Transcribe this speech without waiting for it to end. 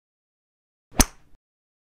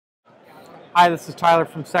Hi, this is Tyler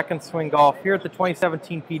from Second Swing Golf here at the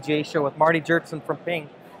 2017 PGA Show with Marty Jertson from Ping.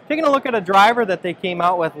 Taking a look at a driver that they came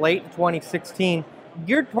out with late in 2016,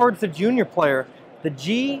 geared towards the junior player, the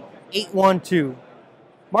G812.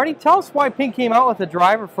 Marty, tell us why Ping came out with a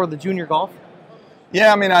driver for the junior golf.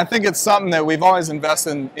 Yeah, I mean, I think it's something that we've always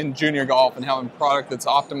invested in junior golf and having a product that's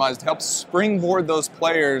optimized to help springboard those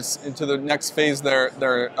players into the next phase of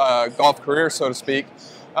their golf career, so to speak.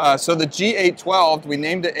 So the G812, we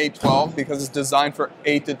named it 812 because it's designed for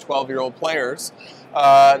 8 to 12-year-old players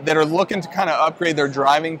that are looking to kind of upgrade their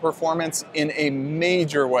driving performance in a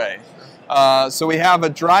major way. So we have a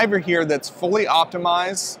driver here that's fully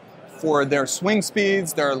optimized for their swing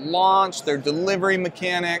speeds, their launch, their delivery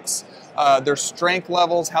mechanics, their strength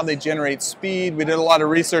levels, how they generate speed. We did a lot of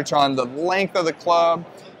research on the length of the club.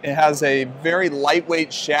 It has a very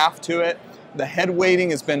lightweight shaft to it. The head weighting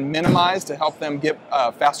has been minimized to help them get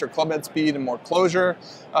faster club head speed and more closure.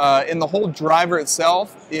 And the whole driver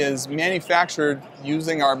itself is manufactured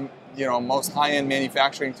using our most high-end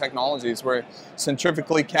manufacturing technologies. We're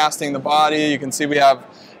centrifugally casting the body. You can see we have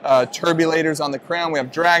turbulators on the crown. We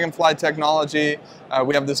have dragonfly technology.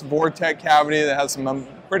 We have this vortex cavity that has some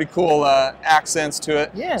pretty cool accents to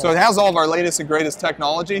it. Yeah. So it has all of our latest and greatest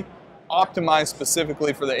technology optimized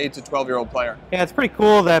specifically for the 8 to 12-year-old player. Yeah, it's pretty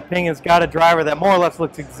cool that Ping has got a driver that more or less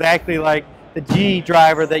looks exactly like the G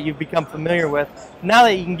driver that you've become familiar with. Now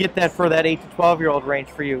that you can get that for that 8 to 12-year-old range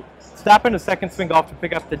for you, stop into Second Swing Golf to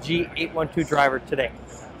pick up the G812 driver today.